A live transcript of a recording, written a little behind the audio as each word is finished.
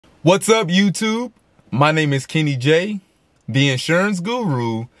What's up, YouTube? My name is Kenny J, the insurance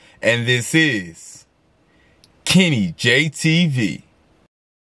guru, and this is Kenny J TV.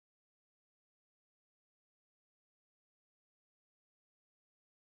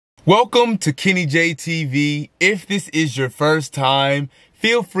 Welcome to Kenny J TV. If this is your first time,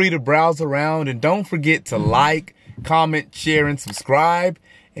 feel free to browse around and don't forget to like, comment, share, and subscribe.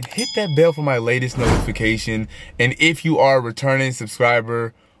 And hit that bell for my latest notification. And if you are a returning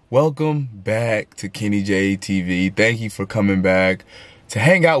subscriber, welcome back to Kenny J TV. Thank you for coming back to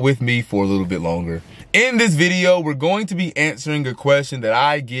hang out with me for a little bit longer. In this video, we're going to be answering a question that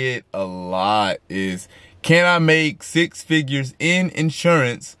I get a lot is, can I make six figures in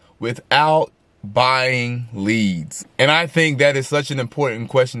insurance without buying leads? And I think that is such an important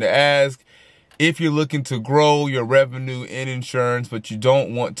question to ask. If you're looking to grow your revenue in insurance, but you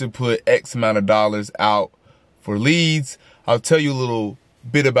don't want to put X amount of dollars out for leads, I'll tell you a little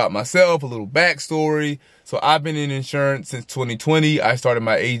bit about myself, a little backstory. So I've been in insurance since 2020. I started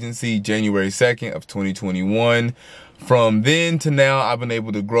my agency January 2nd of 2021. From then to now, I've been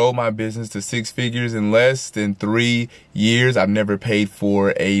able to grow my business to six figures in less than 3 years. I've never paid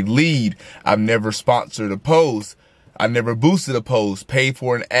for a lead. I've never sponsored a post. I never boosted a post, paid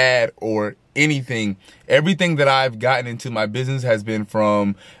for an ad, or anything. Everything that I've gotten into my business has been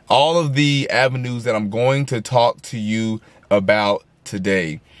from all of the avenues that I'm going to talk to you about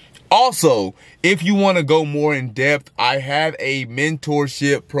today. Also, if you want to go more in depth, I have a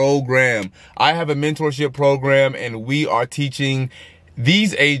mentorship program. And we are teaching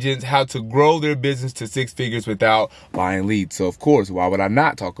these agents how to grow their business to six figures without buying leads. So of course, why would I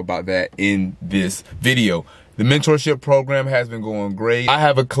not talk about that in this video? The mentorship program has been going great. I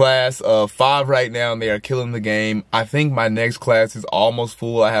have a class of 5 right now and they are killing the game. I think my next class is almost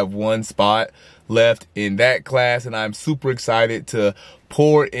full. I have 1 spot left in that class and I'm super excited to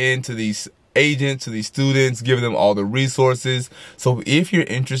pour into these agents, to these students, give them all the resources. So if you're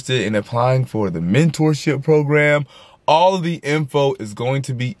interested in applying for the mentorship program, all of the info is going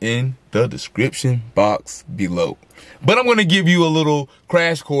to be in the description box below. But I'm going to give you a little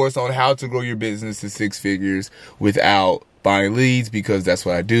crash course on how to grow your business to six figures without buying leads, because that's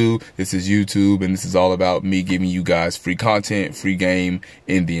what I do. This is YouTube, and this is all about me giving you guys free content, free game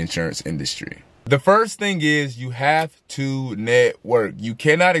in the insurance industry. The first thing is you have to network. You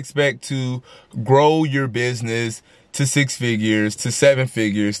cannot expect to grow your business to 6 figures, to 7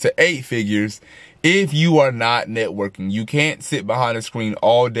 figures, to 8 figures if you are not networking. You can't sit behind a screen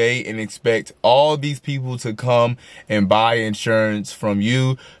all day and expect all these people to come and buy insurance from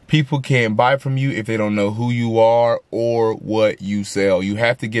you. People can't buy from you if they don't know who you are or what you sell. You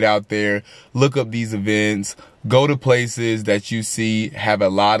have to get out there, look up these events, go to places that you see have a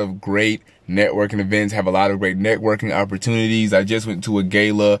lot of great networking events, have a lot of great networking opportunities. I just went to a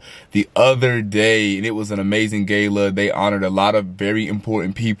gala the other day and it was an amazing gala. They honored a lot of very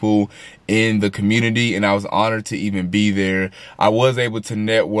important people in the community and I was honored to even be there. I was able to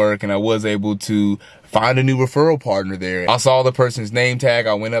network and I was able to find a new referral partner there. I saw the person's name tag.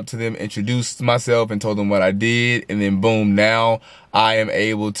 I went up to them, introduced myself and told them what I did. And then boom, now I am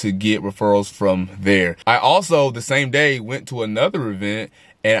able to get referrals from there. I also, the same day, went to another event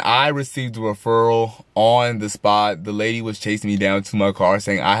and I received a referral on the spot. The lady was chasing me down to my car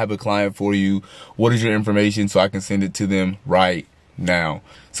saying, I have a client for you. What is your information so I can send it to them right now?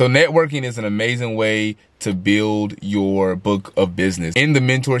 So networking is an amazing way to build your book of business. In the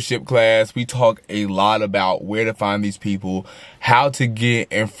mentorship class, we talk a lot about where to find these people, how to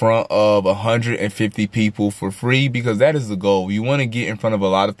get in front of 150 people for free, because that is the goal. You want to get in front of a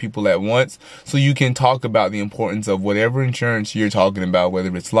lot of people at once so you can talk about the importance of whatever insurance you're talking about,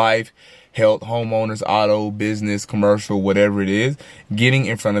 whether it's life, health, homeowners, auto, business, commercial, whatever it is, getting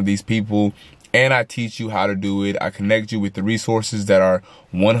in front of these people. And I teach you how to do it. I connect you with the resources that are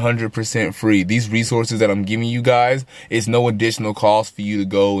 100% free. These resources that I'm giving you guys, it's no additional cost for you to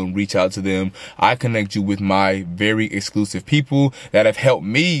go and reach out to them. I connect you with my very exclusive people that have helped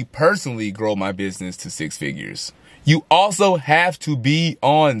me personally grow my business to 6 figures. You also have to be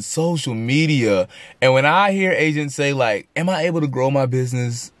on social media. And when I hear agents say like, am I able to grow my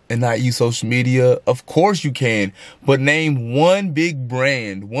business and not use social media? Of course you can, but name one big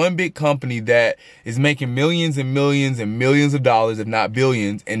brand, one big company that is making millions and millions and millions of dollars, if not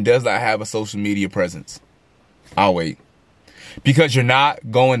billions, and does not have a social media presence. I'll wait. Because you're not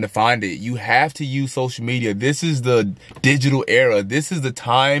going to find it. You have to use social media. This is the digital era. This is the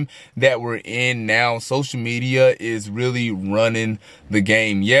time that we're in now. Social media is really running the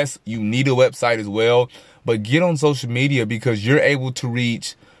game. Yes, you need a website as well, but get on social media because you're able to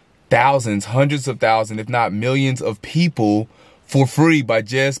reach thousands, hundreds of thousands, if not millions of people for free by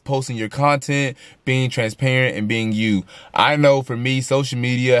just posting your content, being transparent, and being you. I know for me, social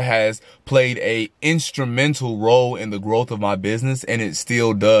media has played a instrumental role in the growth of my business, and it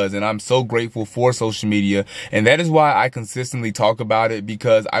still does. And I'm so grateful for social media. And that is why I consistently talk about it,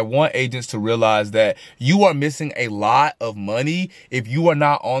 because I want agents to realize that you are missing a lot of money if you are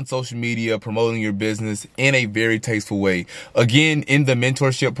not on social media promoting your business in a very tasteful way. Again, in the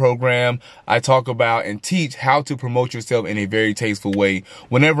mentorship program, I talk about and teach how to promote yourself in a very tasteful way.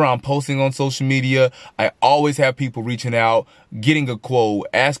 Whenever I'm posting on social media, I always have people reaching out, getting a quote,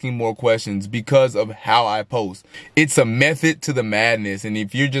 asking more questions because of how I post. It's a method to the madness. And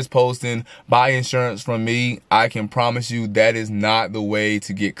if you're just posting buy insurance from me, I can promise you that is not the way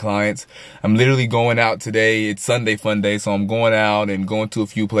to get clients. I'm literally going out today. It's Sunday fun day. So I'm going out and going to a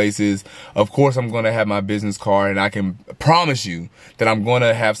few places. Of course, I'm going to have my business card, and I can promise you that I'm going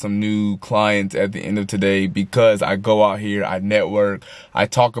to have some new clients at the end of today, because I go out here, I network, I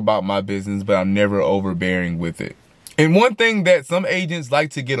talk about my business, but I'm never overbearing with it. And one thing that some agents like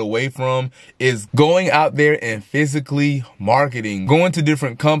to get away from is going out there and physically marketing, going to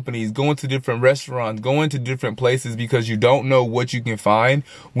different companies, going to different restaurants, going to different places, because you don't know what you can find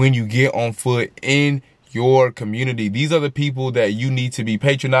when you get on foot in your community. These are the people that you need to be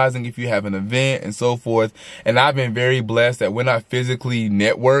patronizing if you have an event and so forth. And I've been very blessed that when I physically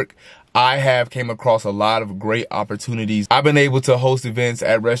network, I have came across a lot of great opportunities. I've been able to host events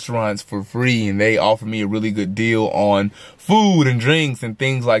at restaurants for free, and they offer me a really good deal on food and drinks and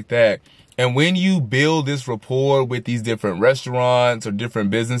things like that. And when you build this rapport with these different restaurants or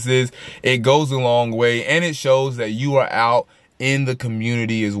different businesses, it goes a long way, and it shows that you are out in the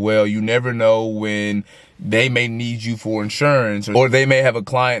community as well. You never know when they may need you for insurance, or they may have a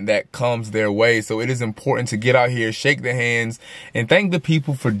client that comes their way. So it is important to get out here, shake the hands, and thank the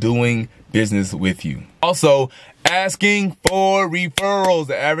people for doing business with you. Also, asking for referrals.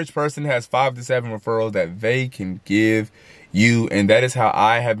 The average person has 5 to 7 referrals that they can give you, and that is how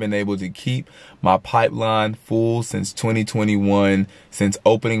I have been able to keep my pipeline full since 2021, since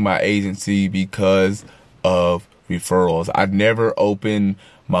opening my agency, because of referrals. I'd never open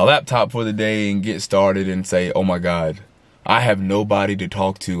my laptop for the day and get started and say, oh my God, I have nobody to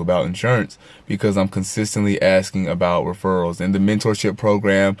talk to about insurance, because I'm consistently asking about referrals. In the mentorship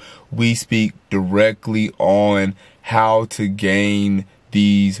program, we speak directly on how to gain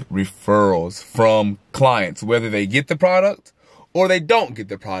these referrals from clients, whether they get the product or they don't get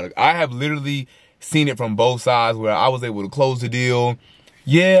the product. I have literally seen it from both sides, where I was able to close the deal.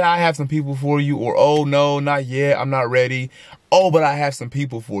 Yeah, I have some people for you, or oh no, not yet, I'm not ready. Oh, but I have some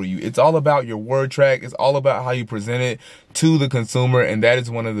people for you. It's all about your word track. It's all about how you present it to the consumer, and that is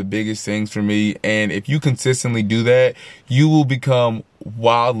one of the biggest things for me. And if you consistently do that, you will become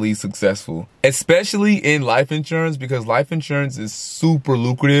wildly successful, especially in life insurance, because life insurance is super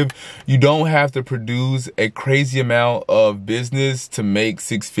lucrative. You don't have to produce a crazy amount of business to make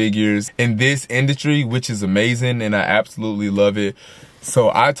 6 figures in this industry, which is amazing, and I absolutely love it.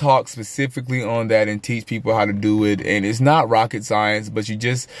 So I talk specifically on that and teach people how to do it. And it's not rocket science, but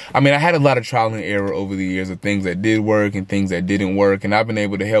I had a lot of trial and error over the years of things that did work and things that didn't work. And I've been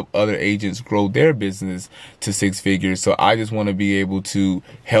able to help other agents grow their business to 6 figures. So I just want to be able to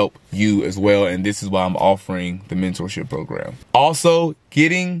help you as well. And this is why I'm offering the mentorship program. Also,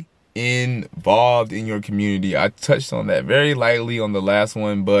 getting involved in your community. I touched on that very lightly on the last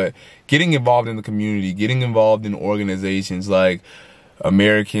one, but getting involved in the community, getting involved in organizations like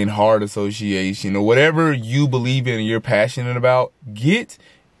American Heart Association, or whatever you believe in and you're passionate about, get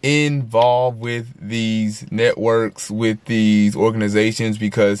involved with these networks, with these organizations,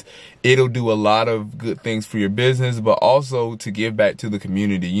 because it'll do a lot of good things for your business, but also to give back to the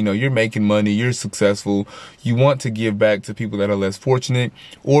community. You know, you're making money, you're successful. You want to give back to people that are less fortunate,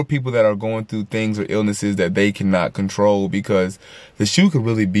 or people that are going through things or illnesses that they cannot control, because the shoe could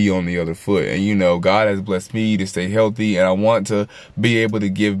really be on the other foot. And you know, God has blessed me to stay healthy, and I want to be able to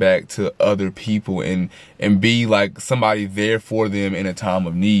give back to other people and be like somebody there for them in a time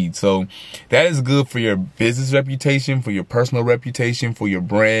of need. So that is good for your business reputation, for your personal reputation, for your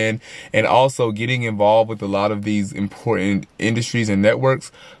brand. And also, getting involved with a lot of these important industries and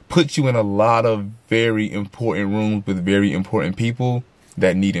networks puts you in a lot of very important rooms with very important people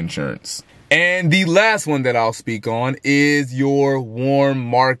that need insurance. And the last one that I'll speak on is your warm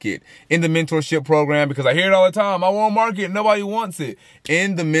market. In the mentorship program, because I hear it all the time, my warm market, nobody wants it.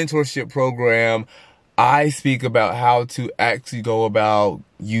 In the mentorship program, I speak about how to actually go about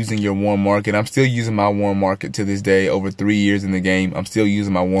using your warm market. I'm still using my warm market to this day, over 3 years in the game. I'm still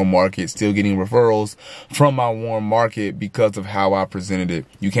using my warm market, still getting referrals from my warm market because of how I presented it.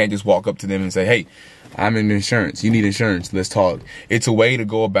 You can't just walk up to them and say, hey, I'm in insurance. You need insurance. Let's talk. It's a way to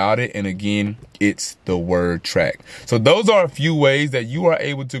go about it. And again, it's the word track. So those are a few ways that you are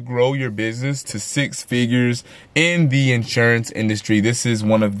able to grow your business to 6 figures in the insurance industry. This is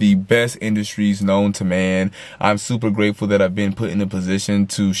one of the best industries known to man. I'm super grateful that I've been put in a position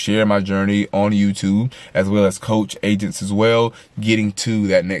to share my journey on YouTube, as well as coach agents as well, getting to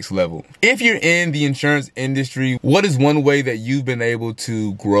that next level. If you're in the insurance industry, what is one way that you've been able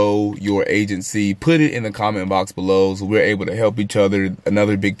to grow your agency? Put it in the comment box below so we're able to help each other.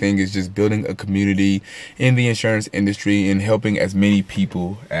 Another big thing is just building a community in the insurance industry and helping as many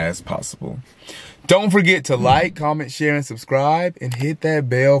people as possible. Don't forget to like, comment, share, and subscribe, and hit that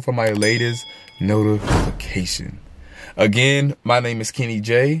bell for my latest notification. Again, my name is Kenny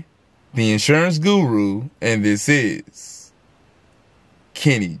J, the insurance guru, and this is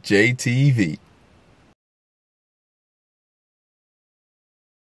Kenny J TV.